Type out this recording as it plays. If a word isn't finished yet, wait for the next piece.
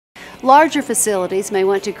Larger facilities may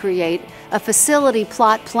want to create a facility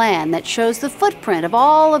plot plan that shows the footprint of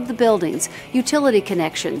all of the buildings, utility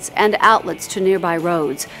connections, and outlets to nearby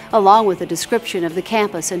roads, along with a description of the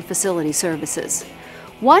campus and facility services.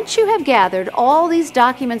 Once you have gathered all these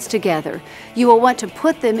documents together, you will want to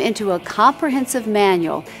put them into a comprehensive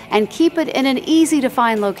manual and keep it in an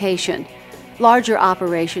easy-to-find location. Larger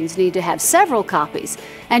operations need to have several copies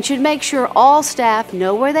and should make sure all staff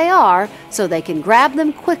know where they are so they can grab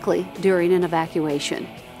them quickly during an evacuation.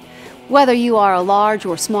 Whether you are a large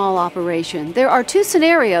or small operation, there are two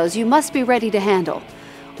scenarios you must be ready to handle.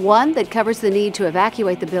 One that covers the need to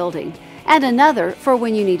evacuate the building, and another for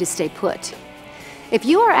when you need to stay put. If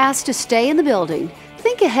you are asked to stay in the building,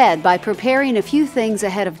 think ahead by preparing a few things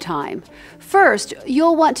ahead of time. First,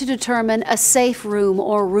 you'll want to determine a safe room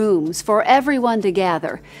or rooms for everyone to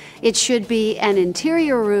gather. It should be an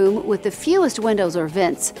interior room with the fewest windows or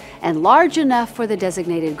vents and large enough for the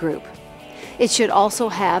designated group. It should also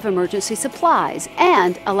have emergency supplies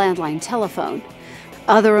and a landline telephone.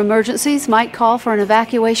 Other emergencies might call for an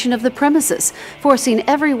evacuation of the premises, forcing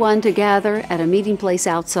everyone to gather at a meeting place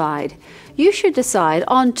outside. You should decide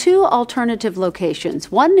on two alternative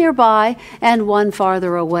locations, one nearby and one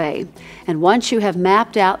farther away. And once you have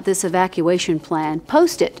mapped out this evacuation plan,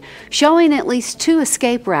 post it, showing at least two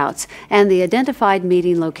escape routes and the identified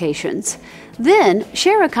meeting locations. Then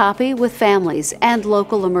share a copy with families and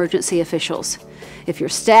local emergency officials. If your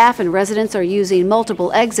staff and residents are using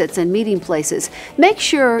multiple exits and meeting places, make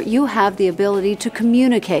sure you have the ability to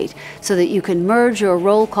communicate so that you can merge your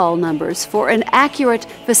roll call numbers for an accurate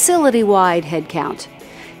facility-wide head count.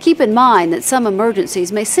 Keep in mind that some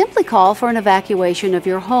emergencies may simply call for an evacuation of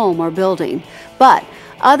your home or building, but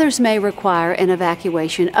others may require an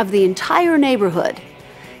evacuation of the entire neighborhood.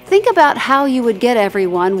 Think about how you would get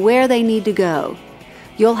everyone where they need to go.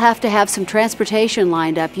 You'll have to have some transportation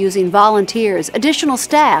lined up using volunteers, additional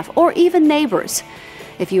staff, or even neighbors.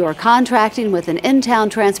 If you are contracting with an in-town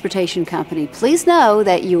transportation company, please know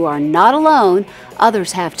that you are not alone.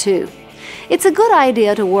 Others have too. It's a good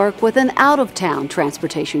idea to work with an out-of-town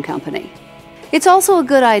transportation company. It's also a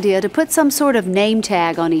good idea to put some sort of name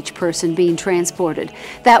tag on each person being transported.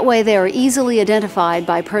 That way they are easily identified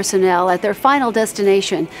by personnel at their final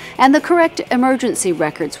destination, and the correct emergency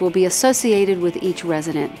records will be associated with each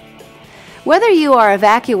resident. Whether you are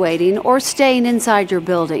evacuating or staying inside your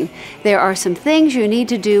building, there are some things you need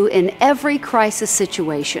to do in every crisis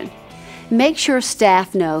situation. Make sure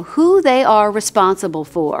staff know who they are responsible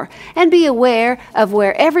for, and be aware of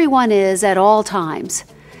where everyone is at all times.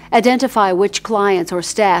 Identify which clients or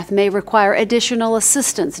staff may require additional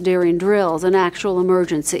assistance during drills and actual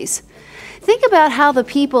emergencies. Think about how the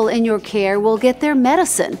people in your care will get their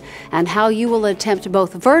medicine and how you will attempt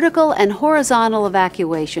both vertical and horizontal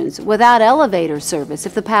evacuations without elevator service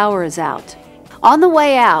if the power is out. On the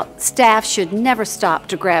way out, staff should never stop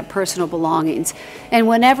to grab personal belongings, and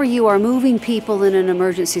whenever you are moving people in an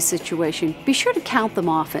emergency situation, be sure to count them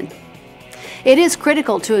often. It is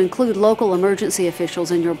critical to include local emergency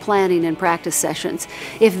officials in your planning and practice sessions.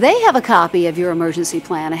 If they have a copy of your emergency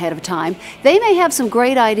plan ahead of time, they may have some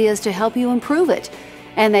great ideas to help you improve it,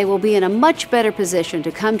 and they will be in a much better position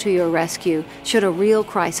to come to your rescue should a real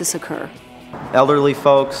crisis occur. Elderly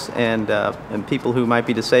folks and people who might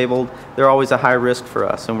be disabled, they're always a high risk for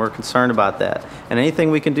us, and we're concerned about that. And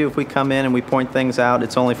anything we can do if we come in and we point things out,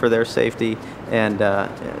 it's only for their safety and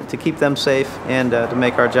to keep them safe and to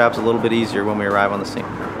make our jobs a little bit easier when we arrive on the scene.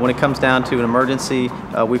 When it comes down to an emergency,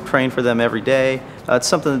 we've trained for them every day. It's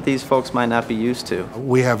something that these folks might not be used to.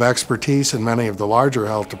 We have expertise in many of the larger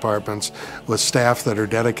health departments with staff that are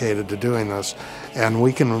dedicated to doing this, and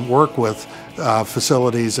we can work with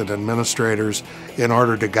facilities and administrators in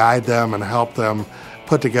order to guide them and help them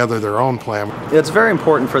put together their own plan. It's very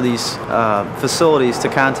important for these facilities to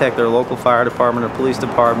contact their local fire department or police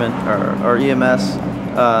department or EMS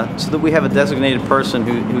so that we have a designated person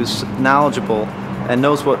who's knowledgeable and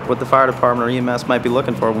knows what the fire department or EMS might be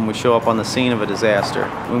looking for when we show up on the scene of a disaster.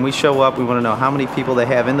 When we show up, we want to know how many people they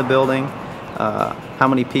have in the building, how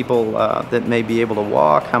many people that may be able to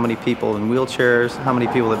walk, how many people in wheelchairs, how many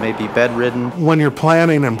people that may be bedridden. When you're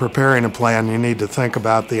planning and preparing a plan, you need to think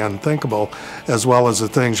about the unthinkable as well as the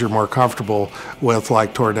things you're more comfortable with,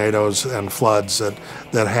 like tornadoes and floods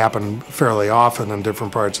that happen fairly often in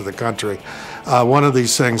different parts of the country. One of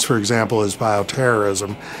these things, for example, is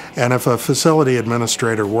bioterrorism. And if a facility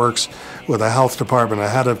administrator works with a health department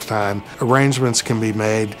ahead of time, arrangements can be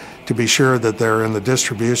made to be sure that they're in the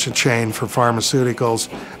distribution chain for pharmaceuticals,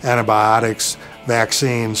 antibiotics,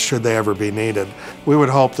 vaccines, should they ever be needed. We would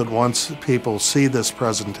hope that once people see this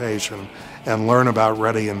presentation and learn about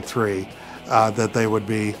Ready in 3, that they would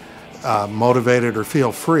be motivated or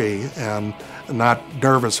feel free and not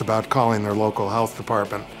nervous about calling their local health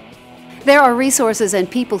department. There are resources and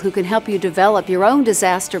people who can help you develop your own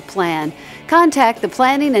disaster plan. Contact the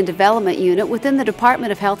Planning and Development Unit within the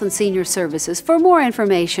Department of Health and Senior Services for more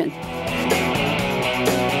information.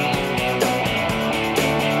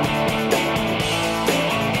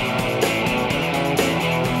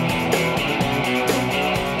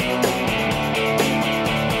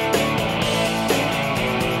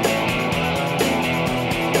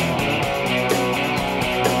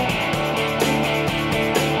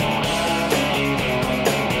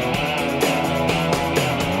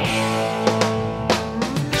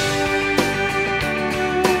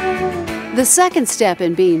 The second step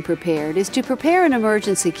in being prepared is to prepare an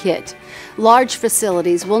emergency kit. Large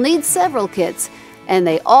facilities will need several kits, and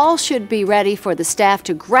they all should be ready for the staff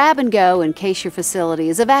to grab and go in case your facility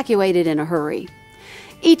is evacuated in a hurry.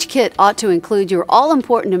 Each kit ought to include your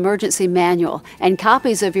all-important emergency manual and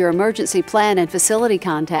copies of your emergency plan and facility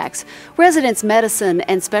contacts, residents' medicine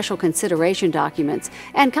and special consideration documents,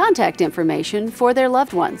 and contact information for their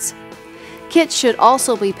loved ones. Kits should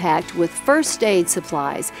also be packed with first aid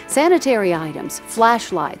supplies, sanitary items,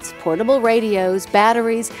 flashlights, portable radios,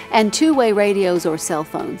 batteries, and two-way radios or cell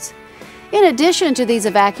phones. In addition to these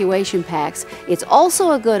evacuation packs, it's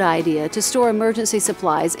also a good idea to store emergency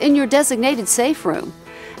supplies in your designated safe room.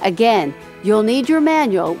 Again, you'll need your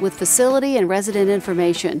manual with facility and resident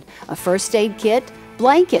information, a first aid kit,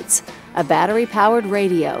 blankets, a battery-powered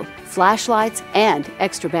radio, flashlights, and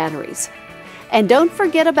extra batteries. And don't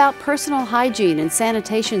forget about personal hygiene and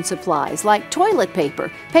sanitation supplies like toilet paper,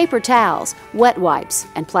 paper towels, wet wipes,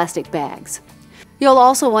 and plastic bags. You'll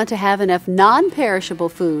also want to have enough non-perishable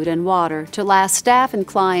food and water to last staff and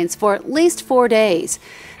clients for at least 4 days.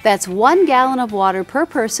 That's 1 gallon of water per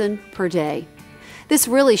person per day. This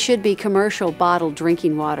really should be commercial bottled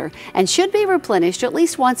drinking water and should be replenished at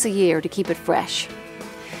least once a year to keep it fresh.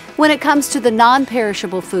 When it comes to the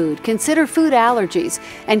non-perishable food, consider food allergies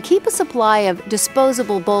and keep a supply of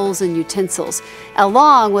disposable bowls and utensils,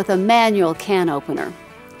 along with a manual can opener.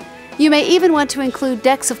 You may even want to include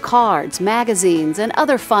decks of cards, magazines, and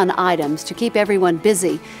other fun items to keep everyone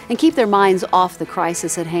busy and keep their minds off the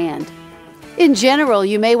crisis at hand. In general,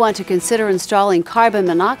 you may want to consider installing carbon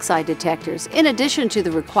monoxide detectors in addition to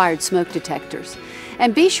the required smoke detectors,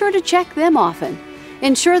 and be sure to check them often.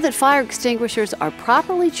 Ensure that fire extinguishers are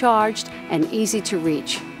properly charged and easy to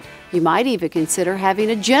reach. You might even consider having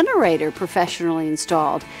a generator professionally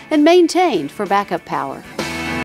installed and maintained for backup power.